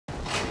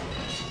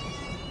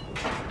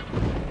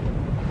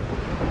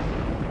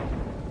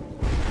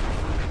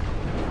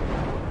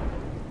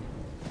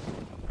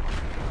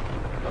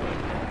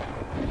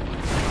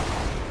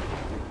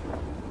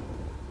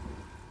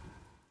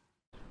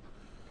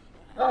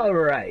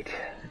Alright,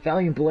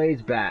 Valiant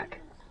Blade's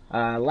back.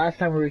 Last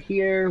time we were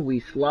here, we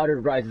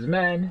slaughtered Rise's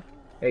men.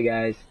 Hey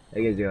guys,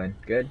 how you guys doing?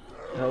 Good?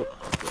 Oh,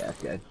 yeah,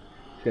 that's good.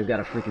 This guy's got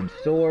a freaking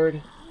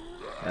sword.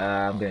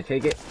 I'm gonna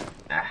take it.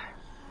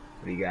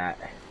 What do you got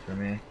for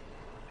me?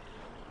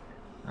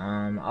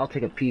 I'll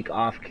take a peek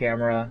off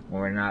camera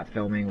when we're not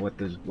filming what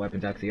those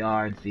weapons actually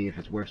are and see if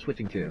it's worth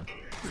switching to.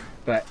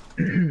 But,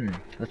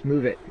 let's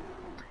move it.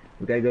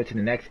 We gotta go to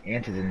the next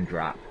antigen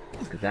drop,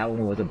 because that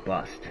one was a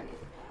bust.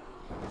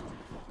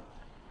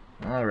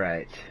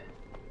 Alright.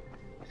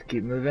 Let's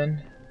keep moving.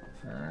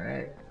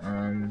 Alright.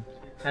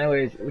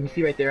 Anyways, when you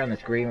see right there on the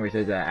screen where it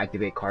says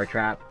activate car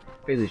trap,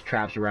 basically there's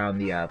traps around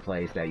the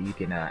place that you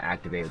can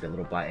activate with the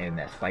little button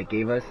that Spike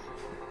gave us.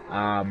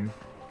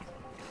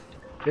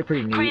 They're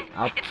pretty neat.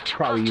 I'll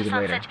probably use them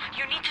later.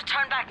 You need to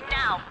turn back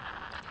now.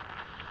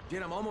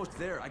 Dude, I'm almost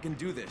there. I can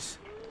do this.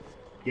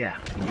 Yeah,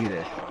 I can do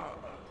this.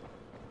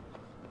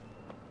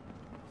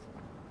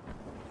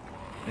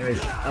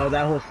 Anyways, oh,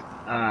 that whole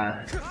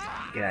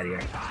get out of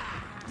here.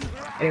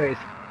 Anyways,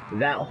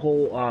 that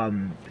whole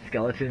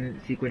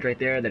skeleton sequence right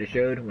there that it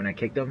showed when I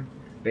kicked them,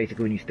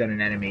 basically when you stun an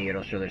enemy,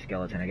 it'll show their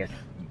skeleton. I guess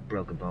you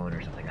broke a bone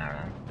or something. I don't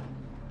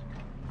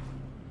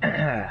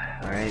know.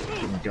 Alright, it's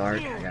getting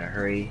dark. I gotta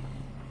hurry.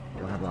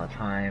 Don't have a lot of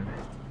time.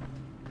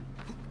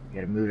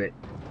 Gotta move it.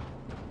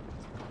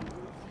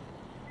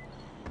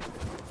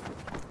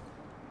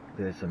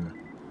 There's some,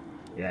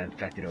 yeah,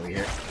 infected over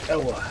here.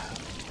 Oh,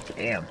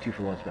 damn, 2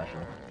 for 1 special.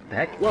 The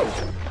heck? Whoa!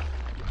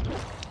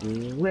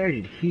 Where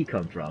did he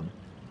come from?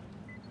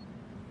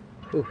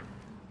 Whew,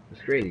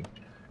 that's crazy.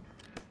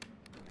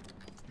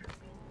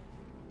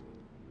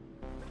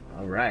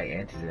 Alright,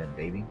 antizen,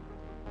 baby.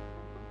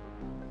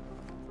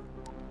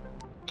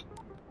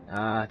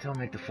 Don't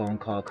make the phone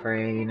call,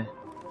 Crane.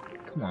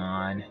 Come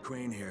on.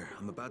 Crane here.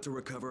 I'm about to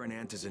recover an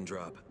antizen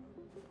drop.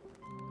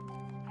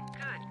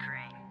 Good,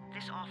 Crane.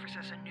 This offers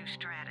us a new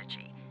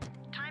strategy.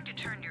 Time to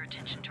turn your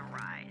attention to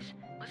Rise.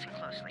 Listen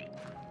closely.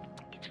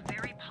 It's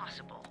very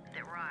possible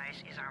that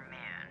Rise is our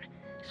man.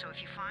 So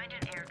if you find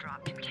an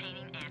airdrop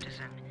containing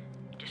antizen,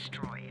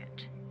 destroy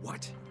it.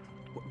 What?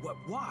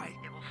 Why?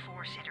 It will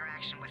force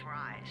interaction with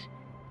Rise.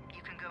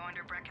 You can go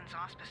under Brecken's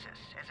auspices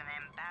as an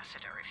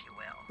ambassador, if you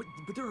will.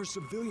 But there are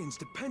civilians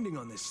depending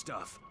on this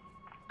stuff.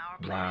 Our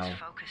plan is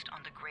focused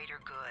on the greater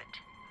good.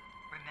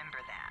 Remember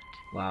that.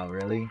 Wow,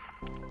 really?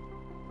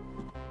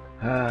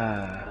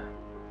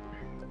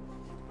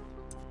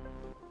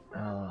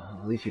 Oh,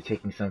 at least you're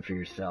taking some for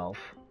yourself.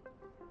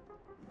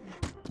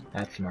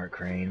 That's smart,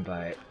 Crane,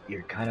 but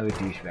you're kind of a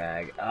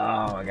douchebag.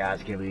 Oh my gosh,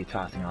 can't believe you're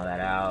tossing all that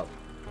out.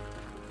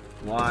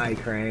 Why,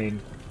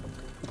 Crane?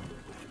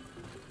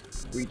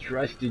 We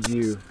trusted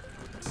you.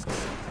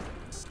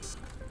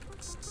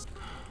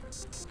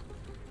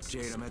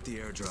 Jade, I'm at the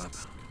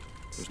airdrop.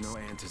 There's no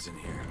antizen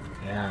here.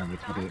 Yeah,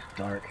 it's pretty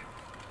dark.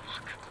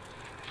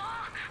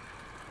 Fuck!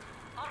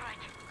 Alright,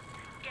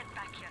 get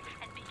back here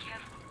and be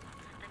careful.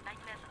 The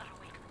nightmares are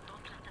awake.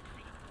 Don't let them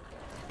see.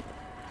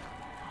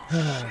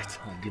 Shit.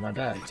 I'll do my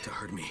They best. must have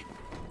heard me.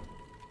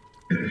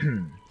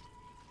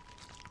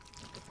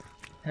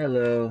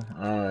 Hello.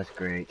 Oh, that's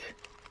great.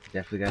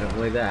 Definitely gotta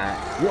avoid that.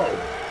 Whoa!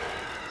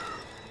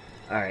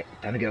 Alright,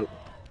 time to go.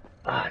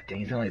 Ah, dang,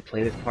 he's only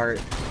play this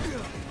part.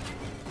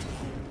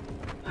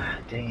 Ah,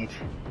 dang it.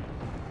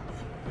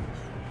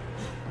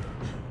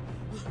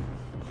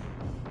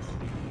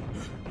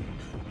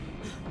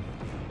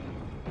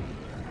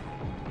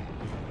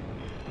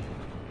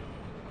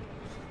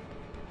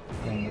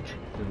 Dang it,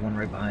 there's one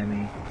right behind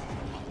me.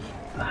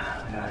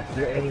 Ah, God, is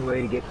there any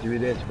way to get through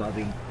this without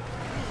being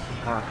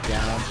knocked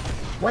down?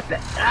 What the?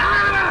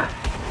 Ah!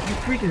 You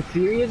freaking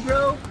serious,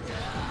 bro?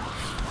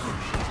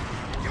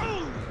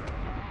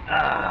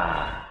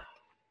 Ah.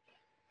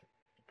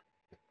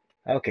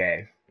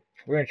 Okay,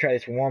 we're gonna try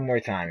this one more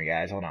time, you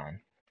guys. Hold on.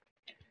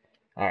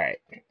 Alright.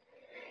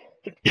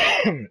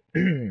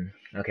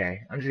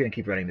 Okay, I'm just gonna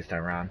keep running this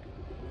time around.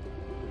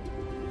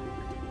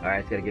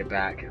 Alright, it's gotta get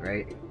back,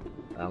 right?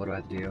 What do I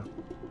have to do?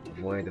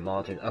 Avoid the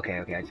voltage. Okay,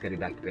 I just gotta get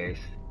back to base.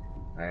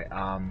 Alright,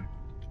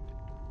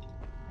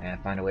 and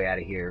find a way out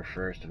of here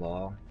first of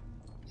all.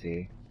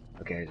 See?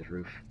 Okay, there's a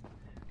roof.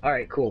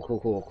 Alright,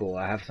 cool.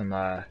 I have some,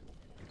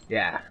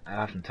 yeah, I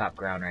have some top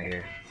ground right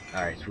here.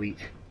 Alright, sweet.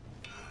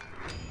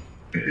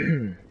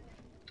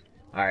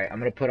 Alright, I'm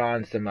gonna put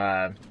on some,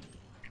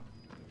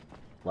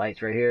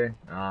 lights right here.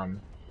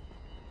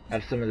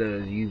 Have some of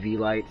those UV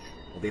lights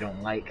that they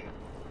don't like.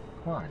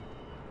 Come on.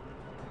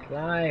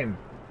 Climb!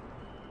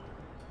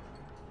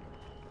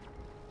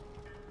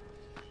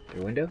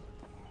 Your window?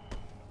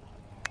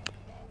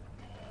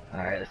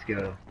 Alright, let's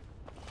go.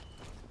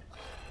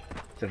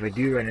 So if I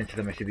do run into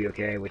them, I should be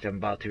okay, which I'm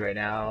about to right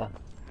now.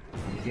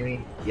 Can you see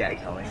me? Yeah,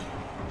 he's calling.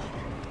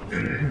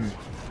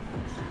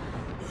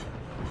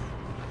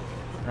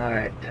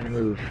 Alright, time to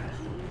move.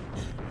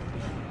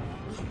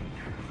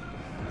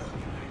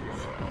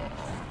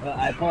 Well,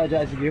 I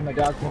apologize if you hear my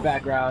dogs in the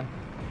background.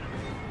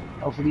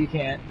 Hopefully you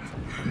can't.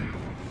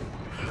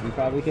 You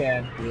probably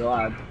can. You're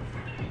loud.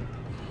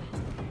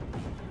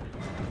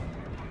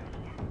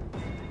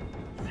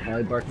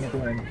 Probably barking at the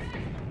wind.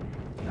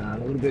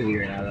 I'm a little busy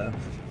right now, though.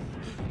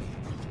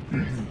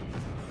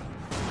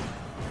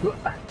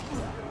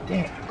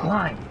 Damn,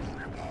 climb!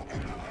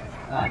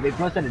 They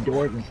bust out of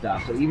doors and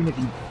stuff, so even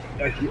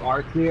if you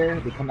are clear,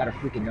 they come out of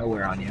freaking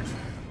nowhere on you.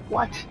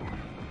 What?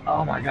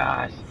 Oh my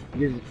gosh!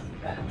 These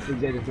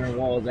guys are throwing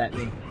walls at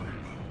me.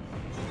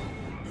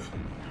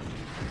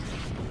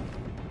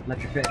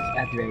 Electric fence,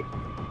 activate.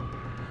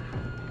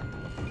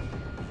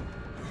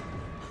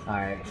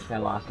 Alright, I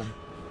lost them.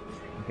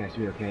 Okay, I should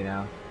be okay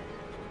now.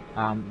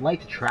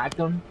 Lights attract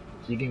them,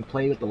 so you can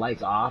play with the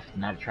lights off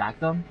and not attract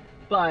them,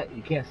 but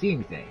you can't see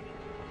anything.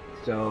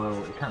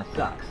 So it kind of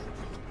sucks.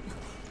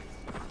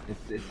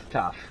 It's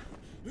tough,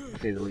 to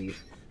say the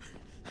least.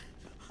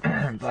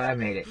 But I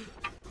made it.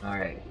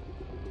 Alright.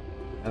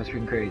 That was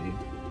freaking crazy.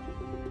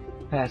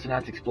 So now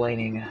it's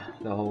explaining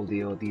the whole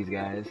deal with these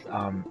guys.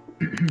 I'm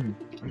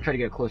trying to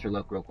get a closer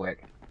look real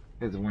quick.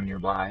 There's one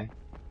nearby.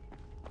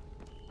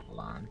 Hold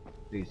on.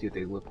 So you see what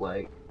they look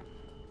like.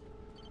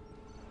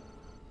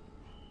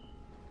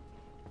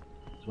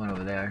 There's one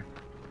over there.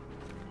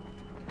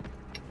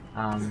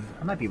 I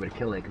might be able to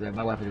kill it because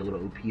my weapons are a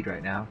little OP'd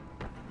right now.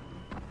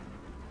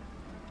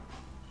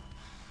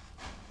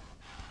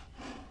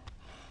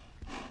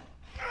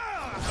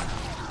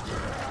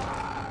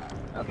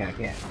 Okay, I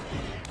can't.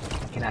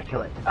 I cannot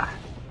kill it. Ah,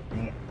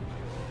 dang it.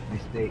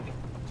 Mistake.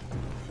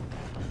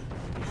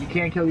 You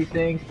can kill these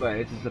things, but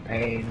it's just a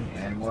pain,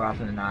 and more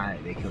often than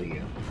not, they kill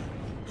you.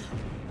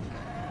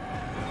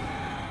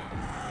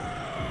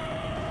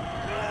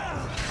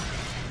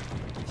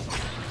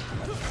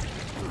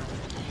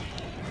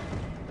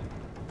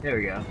 There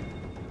we go.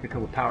 Took a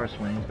couple power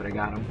swings, but I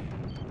got him.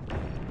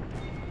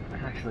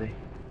 Actually,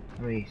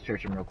 let me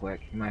search him real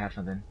quick. He might have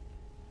something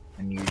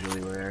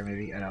unusually rare,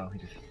 maybe. I know, he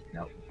just...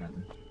 Nope,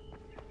 nothing.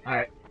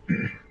 Alright.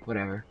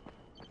 Whatever.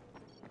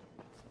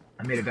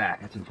 I made it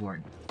back, that's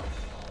important.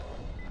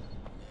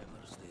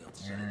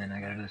 And I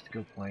got another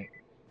skill point.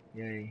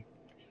 Yay.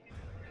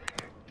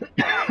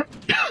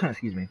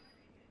 Excuse me.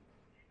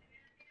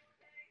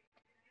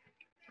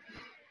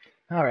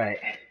 Alright.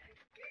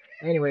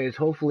 Anyways,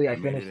 hopefully I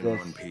finish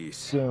this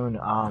soon.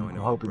 I'm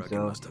hoping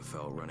so. Must have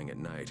fell running at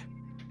night.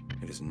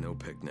 It is no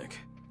picnic.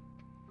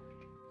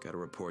 Gotta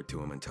report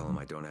to him and tell him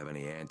I don't have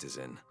any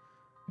antizin.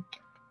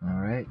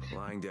 Alright.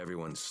 Lying to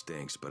everyone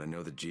stinks, but I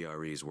know the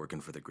GRE is working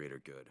for the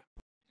greater good.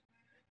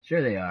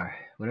 Sure they are.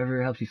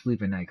 Whatever helps you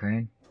sleep at night,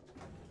 Crane.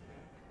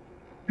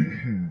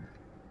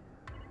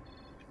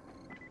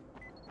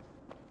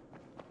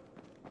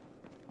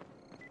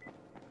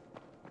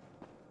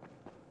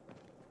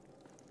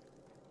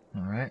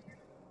 Alright.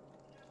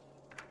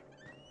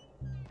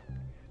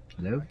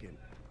 Hello?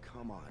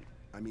 Come on.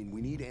 I mean,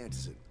 we need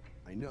antizin.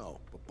 I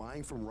know, but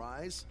buying from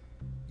Rise?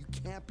 You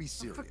can't be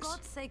serious. For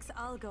God's sakes,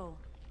 I'll go.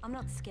 I'm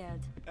not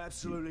scared.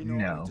 Absolutely not.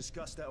 No. We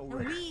discussed that And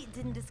already. we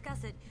didn't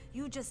discuss it.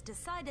 You just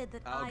decided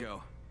that I'll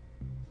go.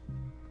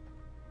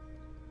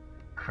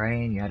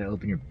 Crane, you had to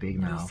open your big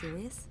Are you mouth.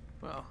 serious?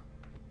 Well,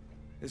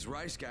 this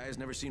Rice guy has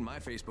never seen my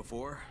face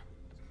before.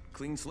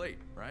 Clean slate,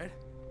 right?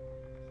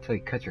 Until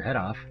he cuts your head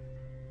off.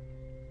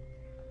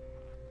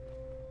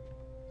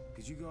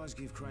 Could you guys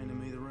give Crane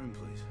and me the room,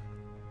 please?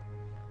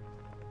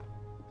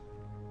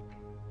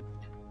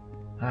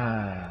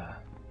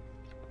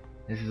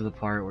 This is the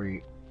part where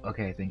you...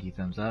 Okay, thank you,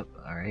 thumbs up.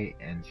 Alright,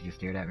 and she just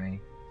stared at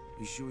me.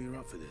 You sure you're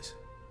up for this?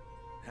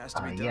 Has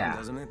to be done, yeah.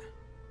 doesn't it?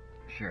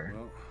 Sure.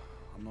 Well,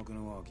 I'm not going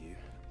to argue.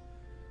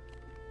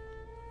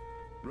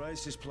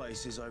 Rice's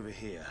place is over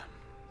here.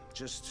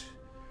 Just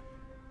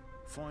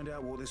find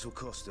out what this will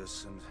cost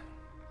us and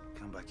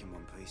come back in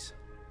one piece.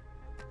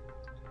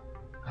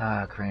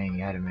 Crane,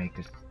 you had to make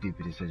this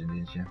stupid decision,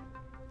 didn't you?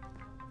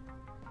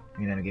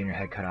 You end up getting your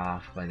head cut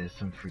off by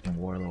some freaking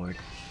warlord.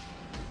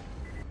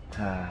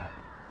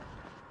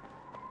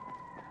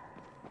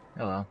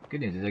 Oh well,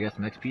 good news is I got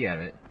some XP out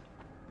of it.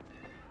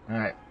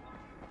 Alright.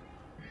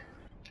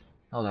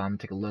 Hold on, I'm gonna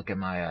take a look at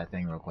my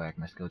thing real quick,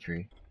 my skill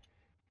tree.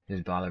 It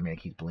just bothered me,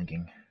 it keeps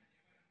blinking.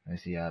 Let me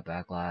see,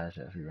 backlash,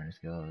 free running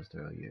skills,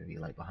 throw UAV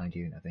light behind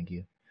you, no thank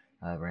you.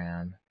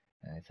 Ram,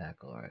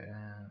 tackle, alright.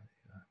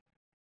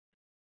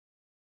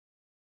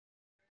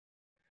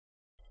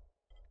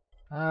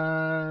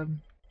 I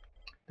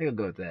think I'll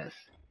go with this.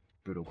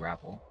 Brutal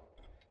grapple.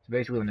 So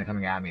basically when they're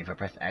coming at me, if I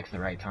press X at the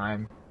right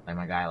time, like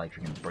my guy like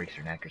freaking breaks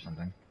your neck or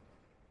something.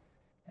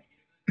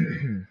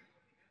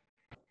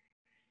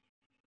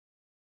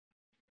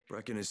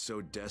 Brecken is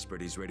so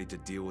desperate he's ready to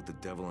deal with the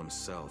devil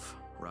himself,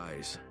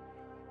 Rise.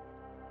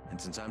 And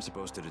since I'm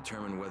supposed to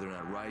determine whether or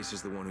not Rice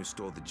is the one who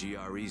stole the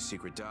GRE's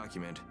secret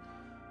document,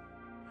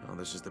 well,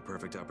 this is the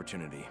perfect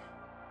opportunity.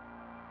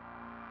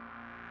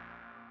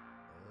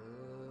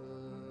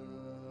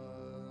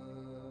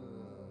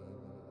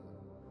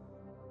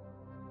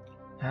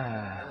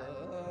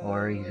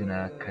 Or he's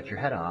gonna cut your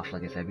head off,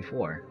 like I said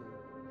before.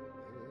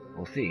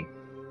 We'll see.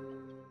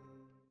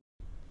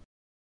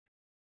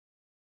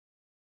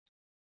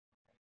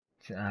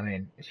 I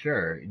mean,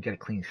 sure, you get a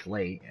clean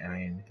slate. I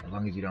mean, as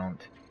long as you don't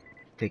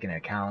take into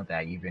account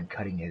that you've been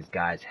cutting his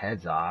guys'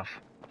 heads off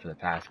for the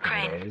past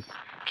couple Crane, days.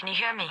 can you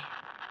hear me?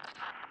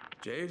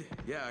 Jade?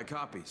 Yeah, I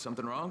copy.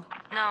 Something wrong?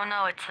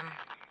 No, it's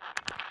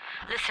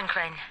Listen,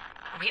 Crane,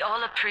 we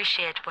all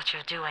appreciate what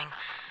you're doing.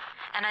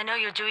 And I know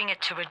you're doing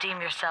it to redeem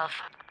yourself.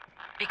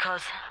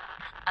 Because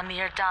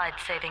Amir died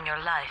saving your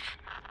life.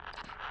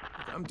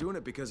 I'm doing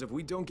it because if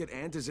we don't get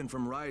antizin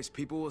from Rice,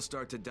 people will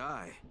start to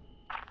die.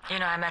 You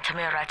know, I met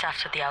Amir right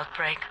after the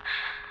outbreak.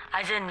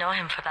 I didn't know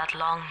him for that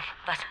long,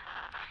 but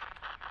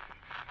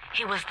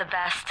he was the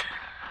best,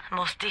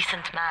 most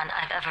decent man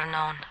I've ever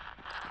known.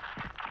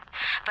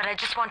 But I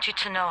just want you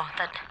to know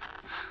that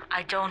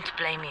I don't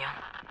blame you.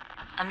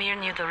 Amir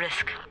knew the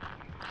risk.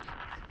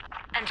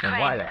 And Then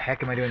Crane, why the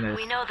heck am I doing this?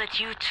 we know that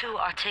you too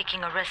are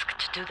taking a risk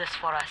to do this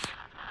for us.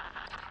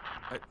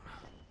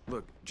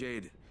 Look,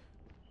 Jade,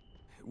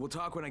 we'll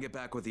talk when I get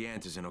back with the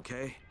antizin,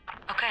 okay?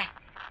 Okay.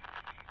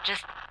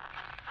 Just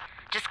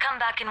come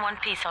back in one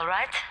piece, all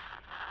right?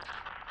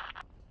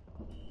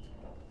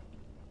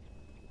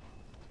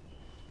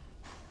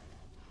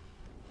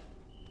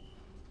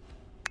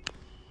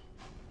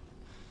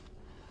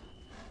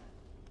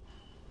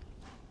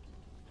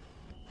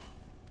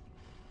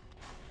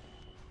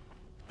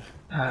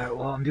 Alright,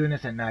 well, I'm doing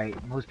this at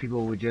night. Most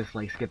people would just,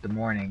 like, skip the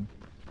morning,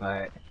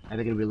 but I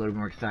think it'll be a little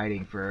more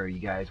exciting for you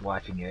guys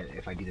watching it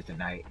if I do this at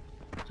night.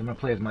 So I'm gonna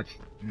play as much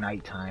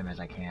nighttime as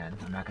I can.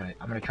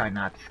 I'm gonna try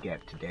not to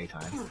skip to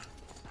daytime.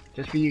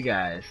 Just for you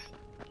guys.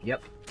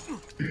 Yep.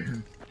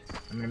 I'm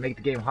gonna make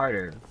the game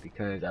harder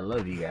because I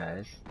love you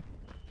guys.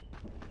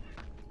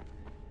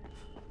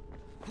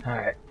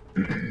 Alright.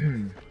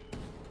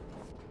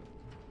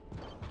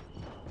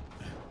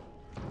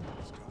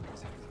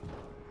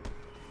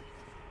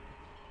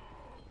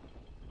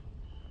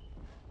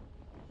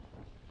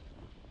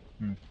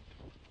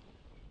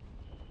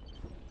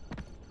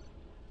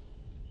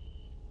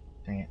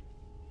 Dang it.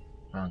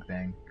 Wrong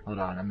thing. Hold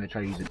on, I'm gonna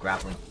try to use a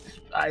grappling.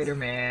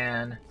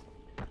 Spider-Man!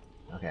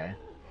 Okay.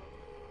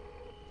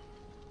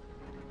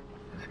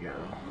 Let's go.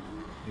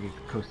 I think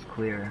the coast is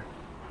clear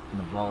from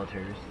the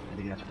volators. I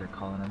think that's what they're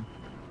calling them.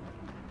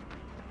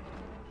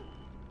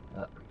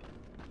 Let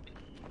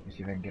me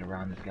see if I can get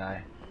around this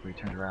guy before he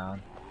turns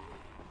around.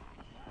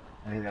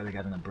 I think the other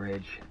guy's on the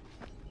bridge.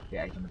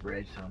 Yeah, he's on the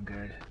bridge, so I'm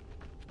good.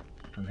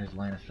 From his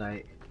line of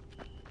sight.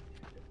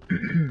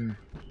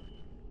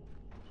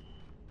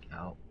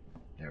 Oh,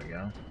 there we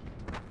go.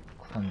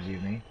 Clumsy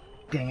of me.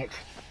 Dang it!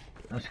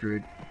 I'm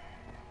screwed.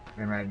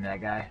 Ran right into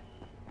that guy.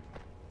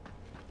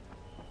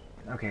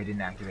 Okay, I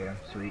didn't activate him.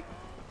 Sweet.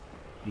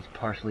 He's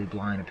partially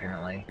blind,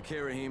 apparently. Okay,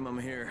 Raheem, I'm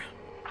here.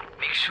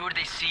 Make sure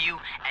they see you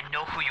and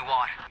know who you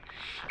are.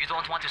 You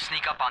don't want to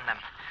sneak up on them.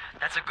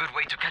 That's a good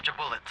way to catch a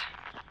bullet.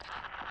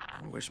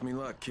 Wish me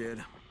luck,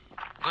 kid.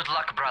 Good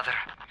luck, brother.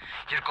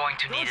 You're going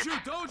to need it.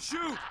 Don't shoot!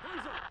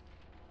 Hands up!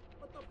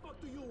 What the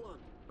fuck do you want?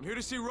 I'm here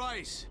to see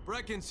Rice.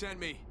 Brecken sent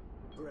me.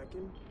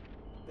 Brecken?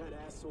 That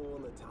asshole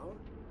on the tower?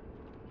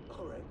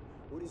 Alright,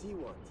 what does he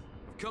want?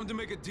 I've come to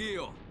make a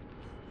deal.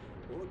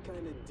 What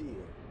kind of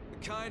deal?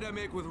 The kind I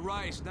make with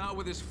Rice, not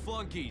with his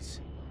flunkies.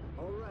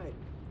 Alright,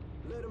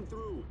 let him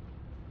through.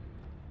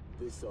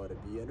 This ought to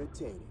be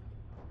entertaining.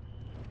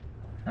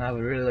 I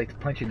would really like to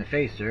punch you in the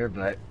face, sir,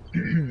 but...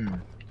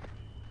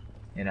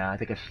 you know, I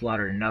think I've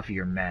slaughtered enough of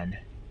your men.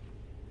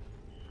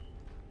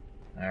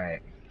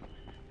 Alright.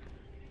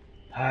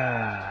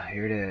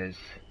 Here it is.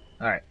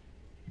 Alright.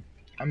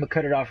 I'm gonna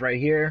cut it off right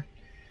here.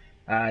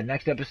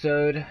 Next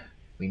episode,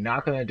 we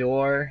knock on the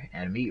door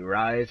and meet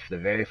Rise for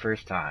the very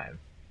first time.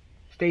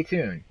 Stay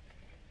tuned.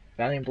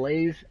 Valiant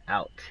Blaze,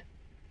 out.